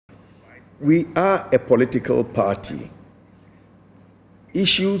we are a political party.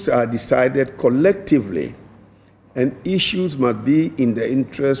 Issues are decided collectively, and issues must be in the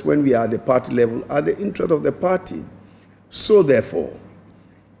interest, when we are at the party level, at the interest of the party. So therefore,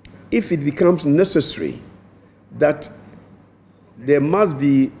 if it becomes necessary that there must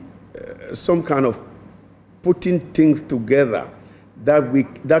be some kind of putting things together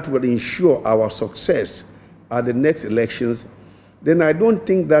that will ensure our success at the next elections, then I don't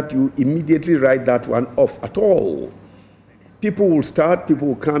think that you immediately write that one off at all. People will start, people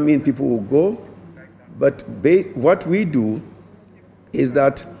will come in, people will go. But what we do is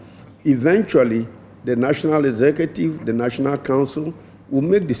that eventually the National Executive, the National Council will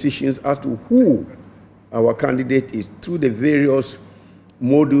make decisions as to who our candidate is through the various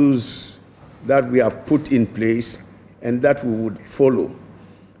modules that we have put in place and that we would follow.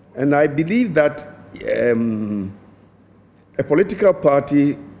 And I believe that a political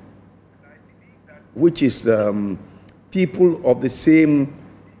party which is people of the same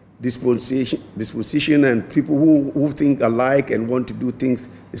disposition and people who think alike and want to do things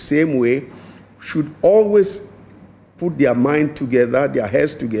the same way should always put their mind together, their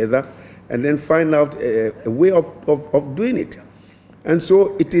heads together, and then find out a way of doing it. And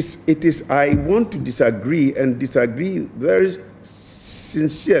so it is, I want to disagree very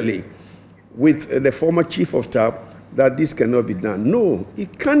sincerely with the former Chief of Staff that this cannot be done. No,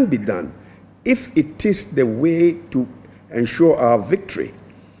 it can be done if it is the way to ensure our victory.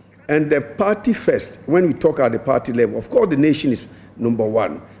 And the party first, when we talk at the party level, of course the nation is number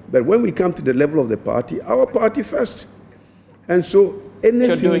one, but when we come to the level of the party, our party first. And so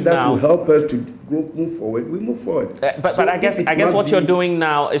anything that will help us to move forward, we move forward. But I guess what you're doing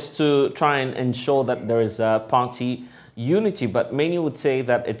now is to try and ensure that there is a party unity, but many would say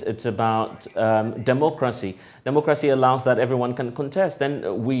that it's about democracy. Democracy allows that everyone can contest.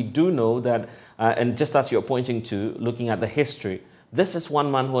 And we do know that, and just as you're pointing to, looking at the history, this is one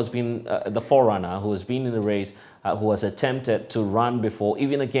man who has been the forerunner, who has been in the race, who has attempted to run before,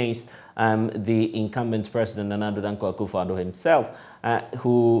 even against the incumbent president, Nana Addo Dankwa Akufo-Addo himself,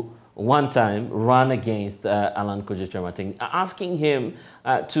 who one time ran against Alan Kojo-Kyerematen, asking him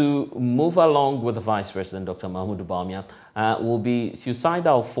to move along with the Vice President, Dr. Mahmoud Bawumia, will be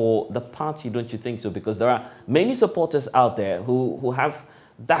suicidal for the party, don't you think so? Because there are many supporters out there who have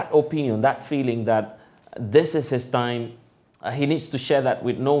that opinion, that feeling that this is his time. He needs to share that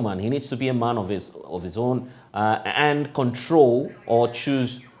with no man. He needs to be a man of his own and control or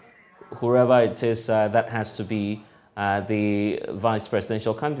choose whoever it is that has to be the vice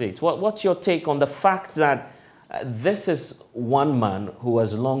presidential candidate. What's your take on the fact that this is one man who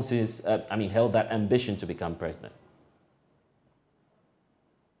has long since, held that ambition to become president?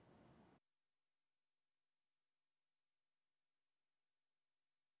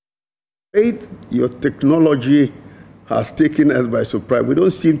 Your technology has taken us by surprise. We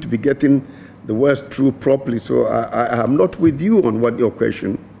don't seem to be getting the words through properly, so I am not with you on what your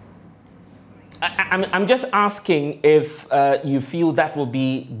question. I'm just asking if you feel that will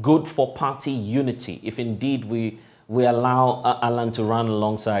be good for party unity, if indeed we allow Alan to run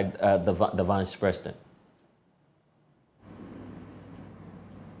alongside the vice president.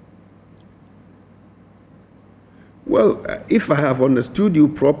 Well, if I have understood you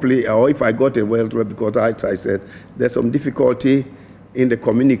properly, or if I got it well, because as I said, there's some difficulty in the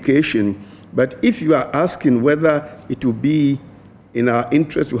communication. But if you are asking whether it will be in our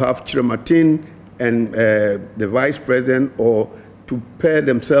interest to have Kyerematen and the vice president, or to pair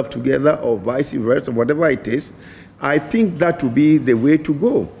themselves together, or vice versa, whatever it is, I think that will be the way to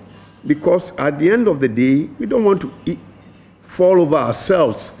go. Because at the end of the day, we don't want to fall over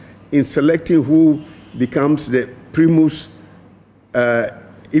ourselves in selecting who becomes the primus,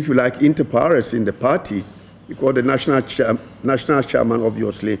 if you like, inter pares in the party, because the national chairman,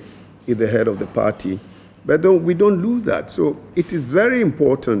 obviously, is the head of the party. But we don't lose that. So it is very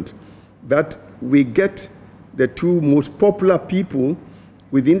important that we get the two most popular people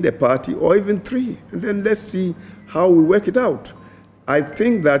within the party, or even three, and then let's see how we work it out. I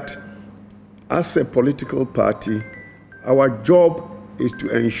think that as a political party, our job is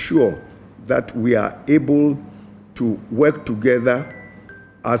to ensure that we are able to work together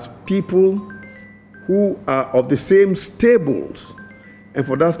as people who are of the same stables, and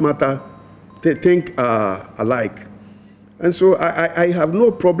for that matter, they think alike. And so I have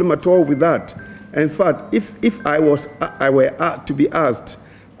no problem at all with that. In fact, if I were to be asked,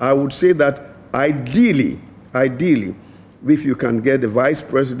 I would say that ideally, if you can get the vice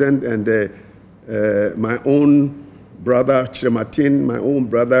president and my own brother Kyerematen, my own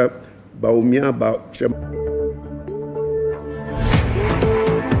brother Bawumia,